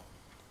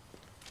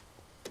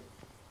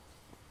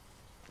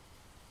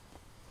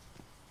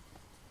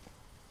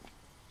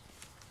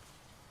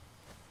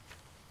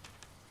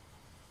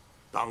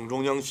党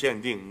中央限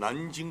定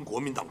南京国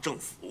民党政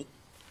府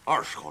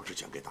20号之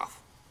前给答复，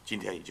今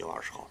天已经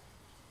20号了，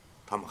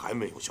他们还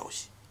没有消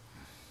息。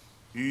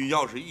雨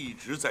要是一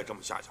直再这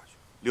么下去，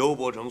刘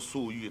伯承、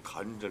粟裕、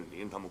谭震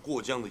林他们过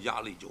江的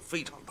压力就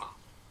非常大。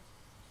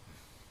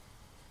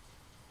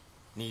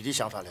你的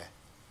想法呢？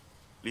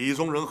李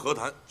宗仁和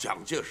谈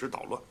蒋介石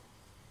捣乱，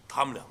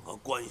他们两个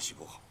关系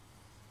不好，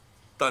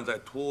但在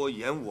拖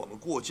延我们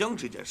过江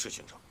这件事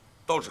情上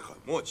倒是很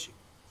默契。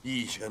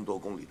1000多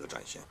公里的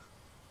战线，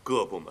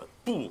各部门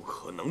不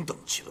可能等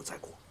齐了再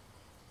过。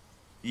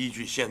依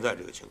据现在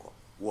这个情况，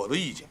我的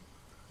意见，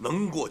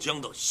能过江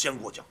的先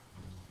过江。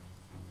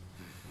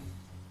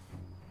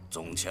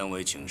总前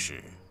委请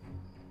示，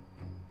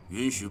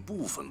允许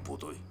部分部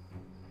队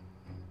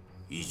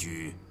依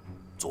据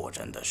作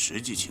战的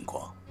实际情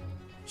况，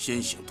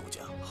先行渡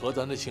江。和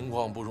谈的情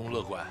况不容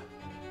乐观。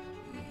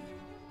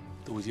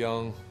渡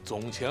江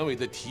总前委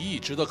的提议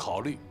值得考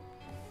虑。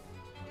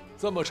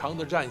这么长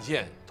的战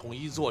线，统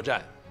一作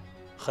战，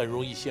很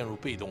容易陷入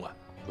被动啊。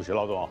主席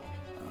老总，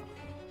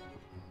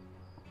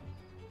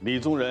李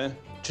宗仁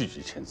拒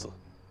绝签字，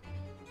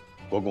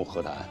国共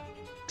和谈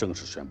正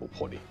式宣布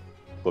破裂，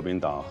国民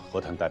党和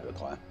谈代表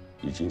团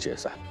已经解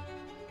散。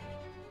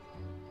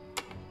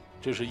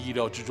这是意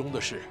料之中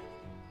的事。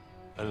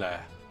本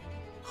来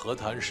和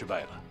谈失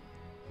败了，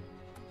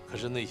可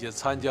是那些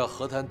参加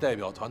和谈代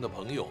表团的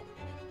朋友，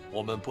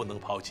我们不能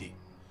抛弃。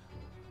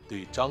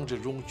对张治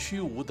中、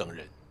屈武等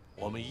人，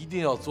我们一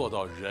定要做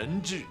到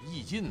仁至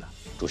义尽呐。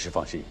主席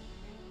放心，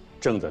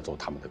正在做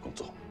他们的工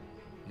作。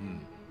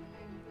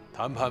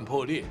谈判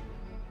破裂，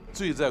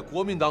罪在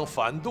国民党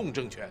反动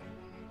政权。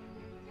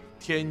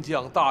天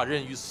降大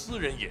任于斯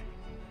人也。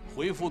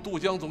回复渡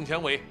江总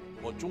前委，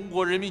我中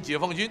国人民解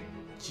放军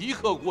即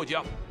刻过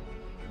江。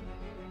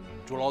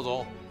朱老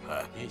总，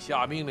您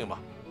下命令吧。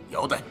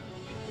有的。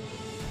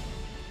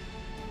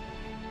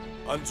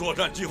按作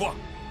战计划，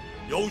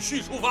有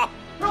序出发。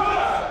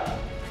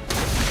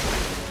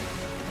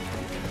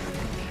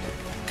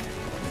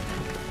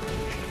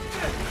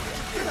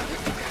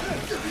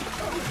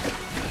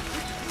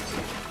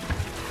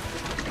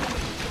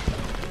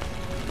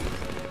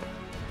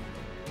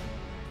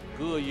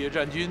各野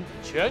战军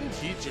全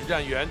体指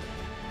战员，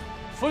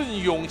奋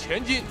勇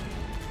前进，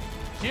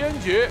坚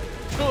决、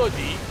彻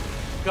底、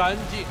干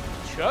净、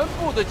全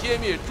部地歼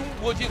灭中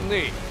国境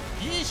内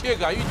一切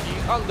敢于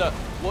抵抗的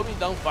国民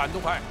党反动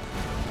派，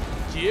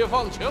解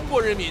放全国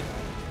人民，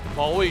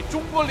保卫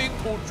中国领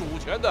土主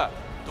权的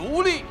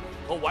独立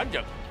和完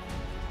整。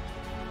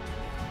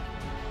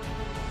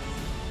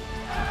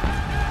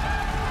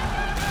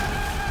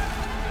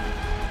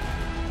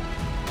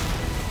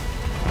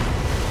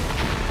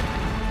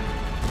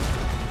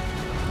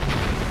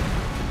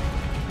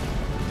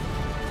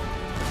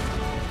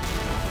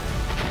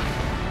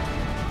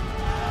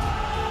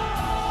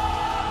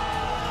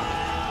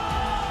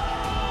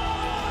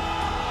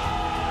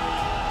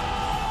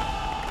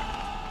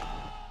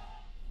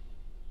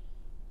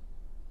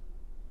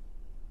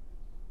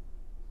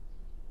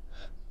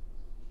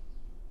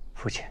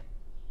父亲，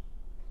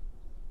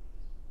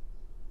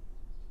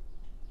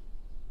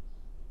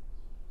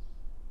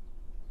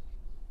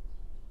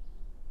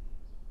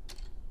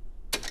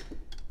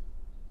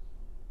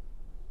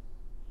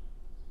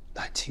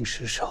南京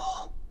失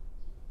守，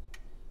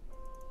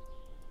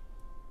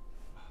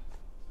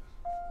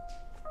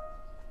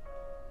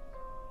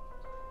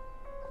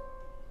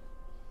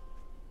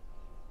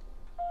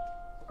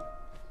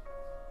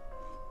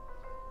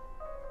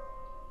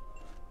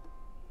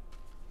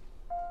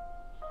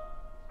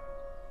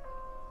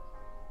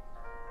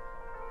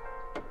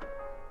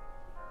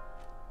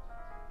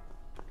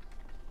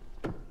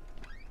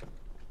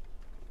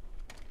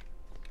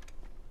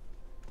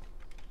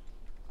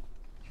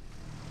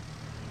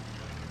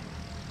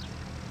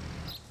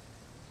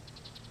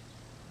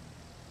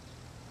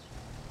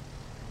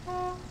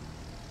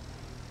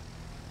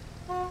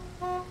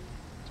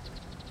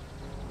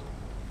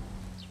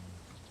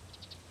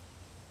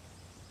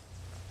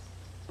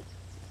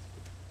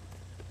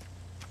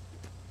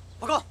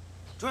报告，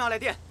中央来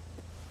电。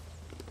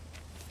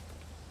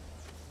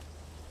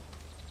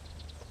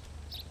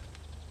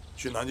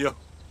去南京，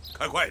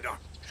开快一点。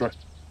是。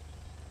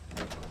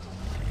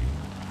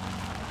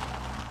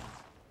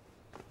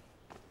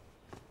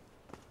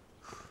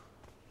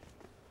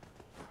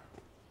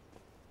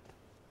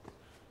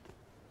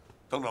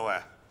邓政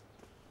委。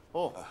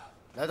哦，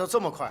来得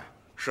这么快。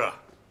是啊，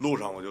路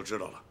上我就知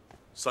道了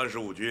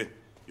，35军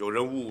有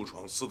人误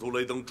闯司徒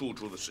雷登住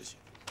处的事情，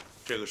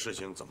这个事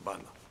情怎么办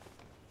呢？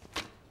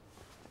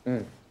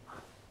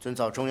遵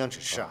照中央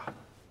指示啊，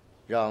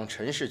让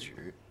陈士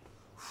举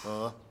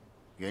和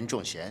袁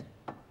仲贤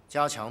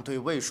加强对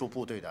卫戍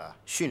部队的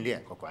训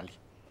练和管理。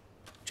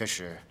这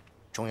是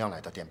中央来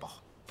的电报。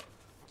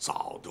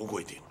早都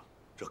规定了，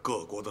这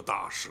各国的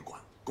大使馆、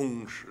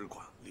公使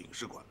馆、领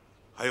事馆，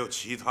还有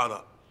其他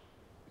的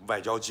外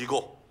交机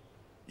构，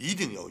一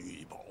定要予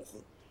以保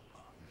护。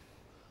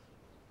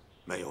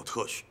没有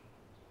特许，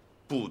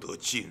不得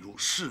进入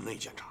室内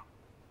检查。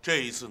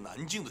这一次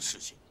南京的事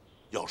情，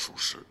要属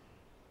实。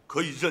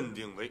可以认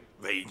定为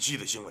违纪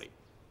的行为，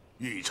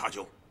予以查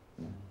究。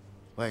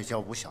外交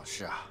无小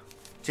事啊，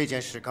这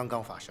件事刚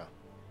刚发生，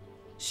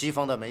西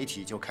方的媒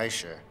体就开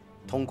始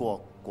通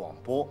过广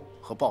播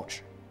和报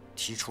纸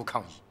提出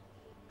抗议，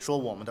说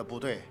我们的部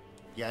队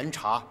严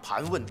查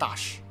盘问大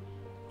使，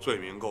罪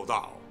名够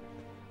大哦。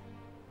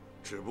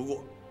只不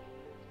过，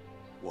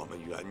我们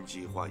原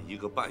计划1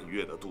个半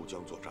月的渡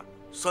江作战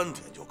，3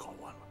天就搞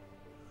完了，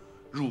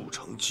入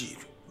城纪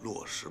律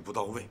落实不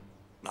到位，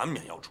难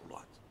免要出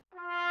乱子。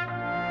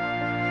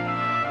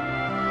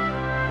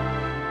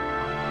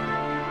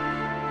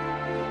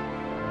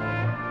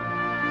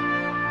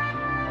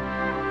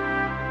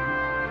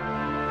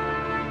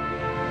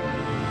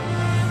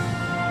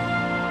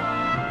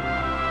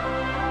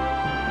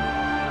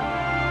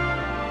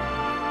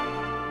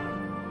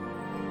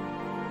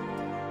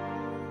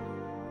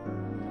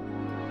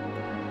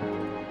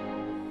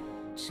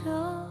这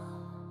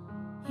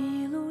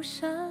一路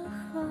山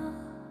河，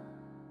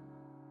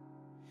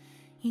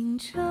迎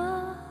着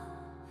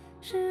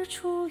日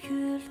出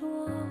月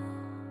落，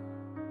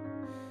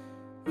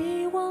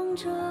你望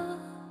着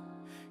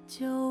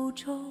九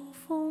州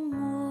烽火，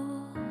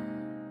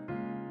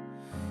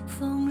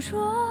仿若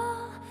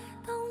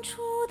当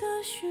初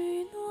的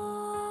许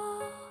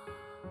诺。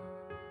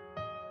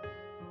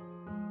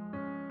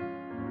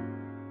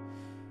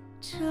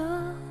这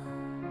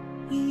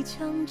一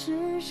腔炙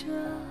热，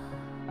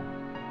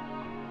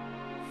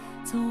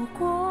走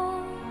过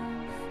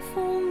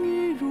风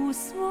雨如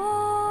梭，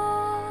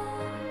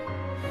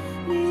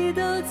你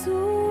的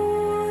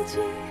足迹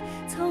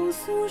曾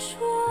诉说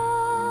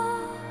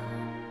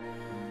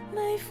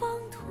没放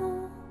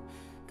土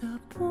的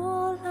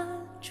波澜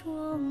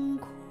壮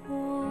阔。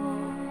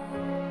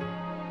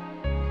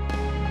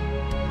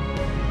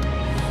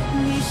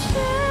你是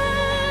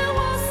我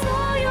所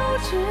有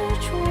执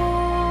着，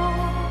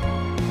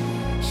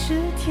是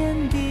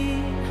天地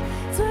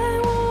最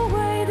无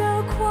畏的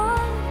宽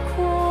阔。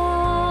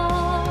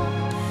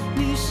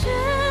你是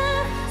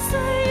岁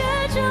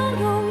月峥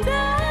嵘的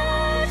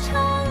长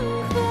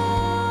河，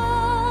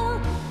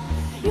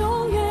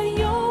永远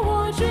有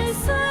我追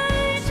随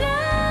着。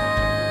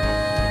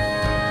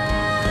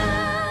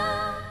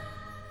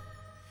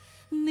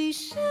你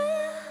是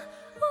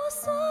我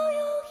所有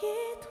依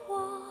托，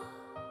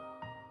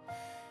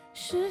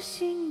是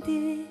心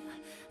底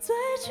最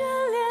眷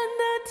恋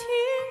的停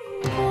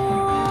泊。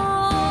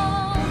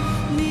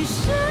你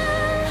是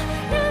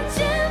人间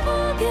不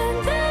变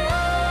的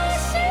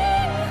星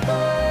河，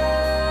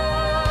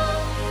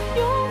永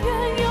远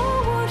有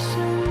我深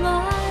爱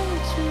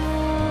着，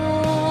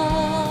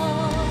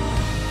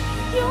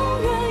永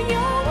远有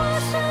我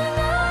深爱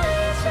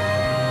着，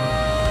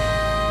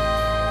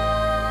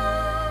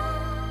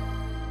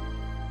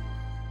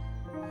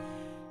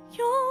永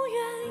远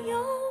有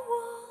我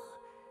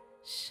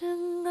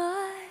深爱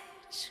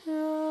着。